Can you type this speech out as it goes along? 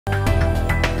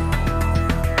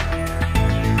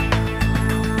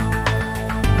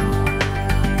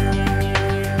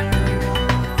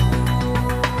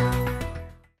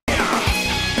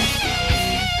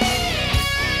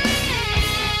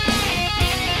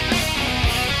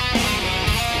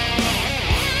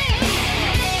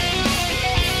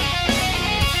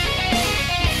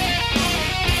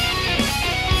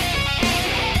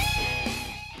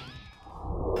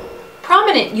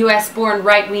prominent U.S.-born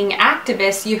right-wing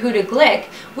activist Yehuda Glick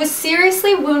was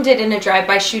seriously wounded in a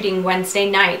drive-by shooting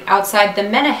Wednesday night outside the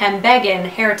Menahem Begin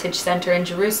Heritage Center in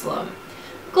Jerusalem.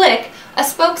 Glick, a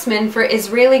spokesman for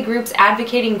Israeli groups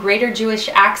advocating greater Jewish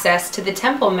access to the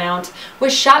Temple Mount,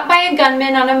 was shot by a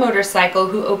gunman on a motorcycle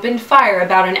who opened fire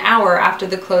about an hour after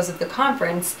the close of the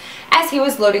conference as he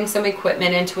was loading some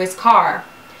equipment into his car.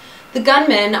 The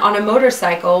gunman on a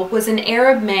motorcycle was an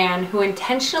Arab man who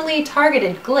intentionally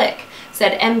targeted Glick,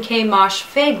 said M.K. Moshe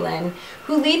Feiglin,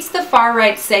 who leads the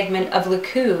far-right segment of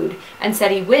Likud, and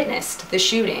said he witnessed the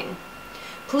shooting.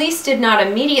 Police did not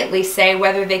immediately say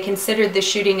whether they considered the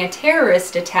shooting a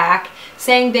terrorist attack,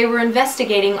 saying they were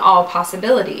investigating all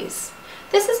possibilities.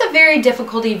 This is a very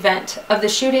difficult event of the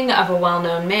shooting of a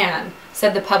well-known man,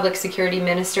 said the public security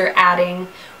minister, adding,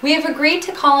 "We have agreed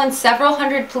to call in several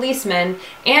hundred policemen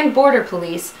and border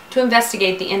police to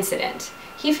investigate the incident."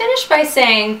 He finished by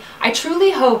saying, "I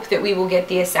truly hope that we will get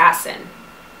the assassin."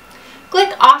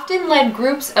 Glick often led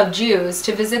groups of Jews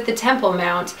to visit the Temple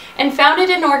Mount and founded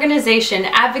an organization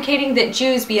advocating that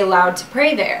Jews be allowed to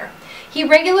pray there. He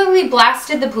regularly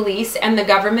blasted the police and the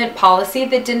government policy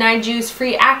that denied Jews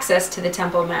free access to the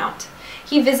Temple Mount.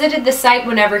 He visited the site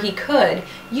whenever he could,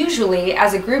 usually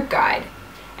as a group guide,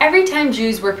 every time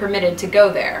Jews were permitted to go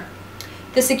there.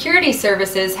 The security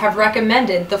services have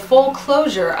recommended the full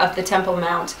closure of the Temple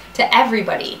Mount to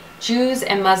everybody, Jews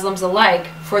and Muslims alike,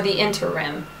 for the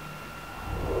interim.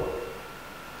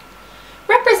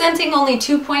 Representing only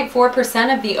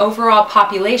 2.4% of the overall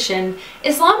population,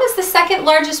 Islam is the second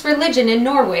largest religion in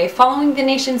Norway, following the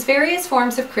nation's various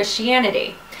forms of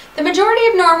Christianity. The majority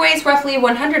of Norway's roughly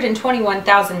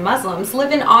 121,000 Muslims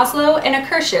live in Oslo and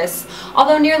Akershus,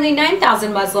 although nearly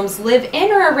 9,000 Muslims live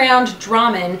in or around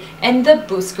Drammen and the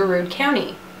Buskerud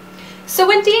County. So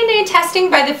when DNA testing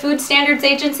by the Food Standards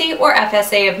Agency, or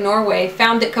FSA of Norway,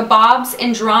 found that kebabs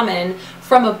in Drammen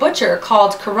from a butcher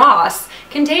called Karas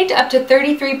contained up to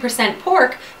 33%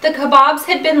 pork, the kebabs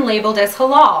had been labeled as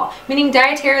halal, meaning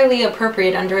dietarily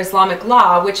appropriate under Islamic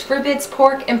law, which forbids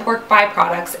pork and pork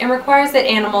byproducts and requires that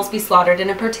animals be slaughtered in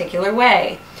a particular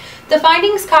way. The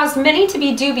findings caused many to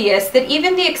be dubious that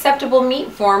even the acceptable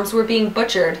meat forms were being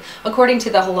butchered according to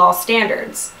the halal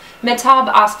standards.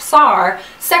 Mehtab Afsar,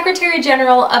 Secretary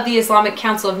General of the Islamic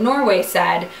Council of Norway,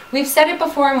 said, "We've said it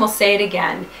before and we'll say it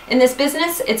again. In this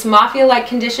business, it's mafia-like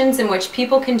conditions in which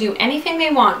people can do anything they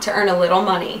want to earn a little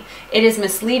money. It is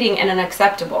misleading and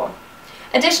unacceptable."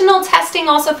 Additional testing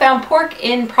also found pork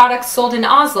in products sold in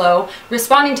Oslo.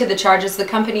 Responding to the charges, the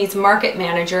company's market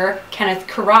manager, Kenneth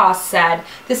Karas, said,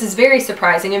 "This is very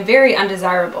surprising and very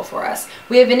undesirable for us.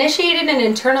 We have initiated an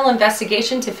internal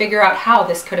investigation to figure out how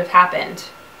this could have happened."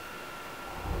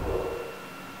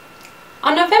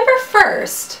 On November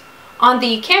 1st, on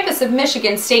the campus of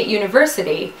Michigan State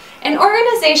University, an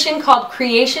organization called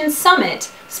Creation Summit,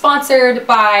 sponsored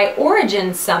by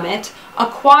Origin Summit, a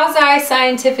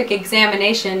quasi-scientific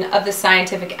examination of the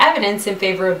scientific evidence in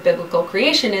favor of biblical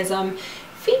creationism,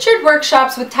 featured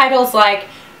workshops with titles like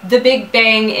 "The Big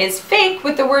Bang is Fake"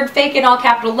 with the word fake in all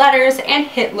capital letters and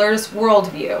 "Hitler's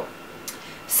Worldview."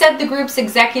 Said the group's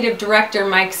executive director,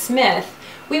 Mike Smith,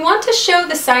 "We want to show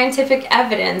the scientific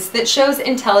evidence that shows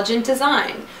intelligent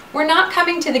design. We're not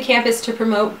coming to the campus to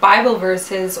promote Bible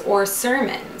verses or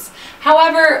sermons."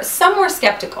 However, some were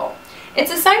skeptical.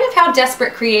 "It's a sign of how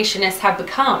desperate creationists have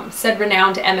become," said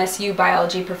renowned MSU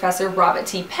biology professor Robert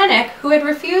T. Pennock, who had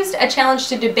refused a challenge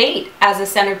to debate as a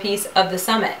centerpiece of the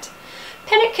summit.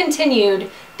 Pennock continued,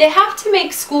 "They have to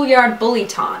make schoolyard bully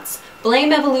taunts,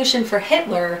 blame evolution for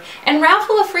Hitler, and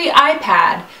raffle a free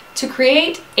iPad to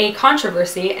create a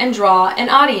controversy and draw an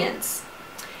audience."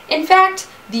 In fact,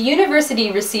 the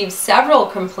university received several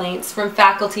complaints from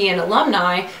faculty and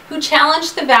alumni who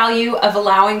challenged the value of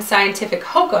allowing scientific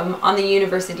hokum on the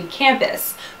university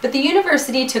campus, but the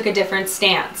university took a different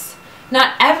stance.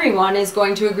 "Not everyone is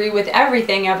going to agree with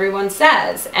everything everyone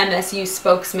says," MSU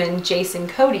spokesman Jason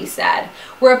Cody said.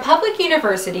 "We're a public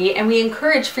university and we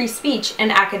encourage free speech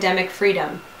and academic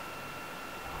freedom."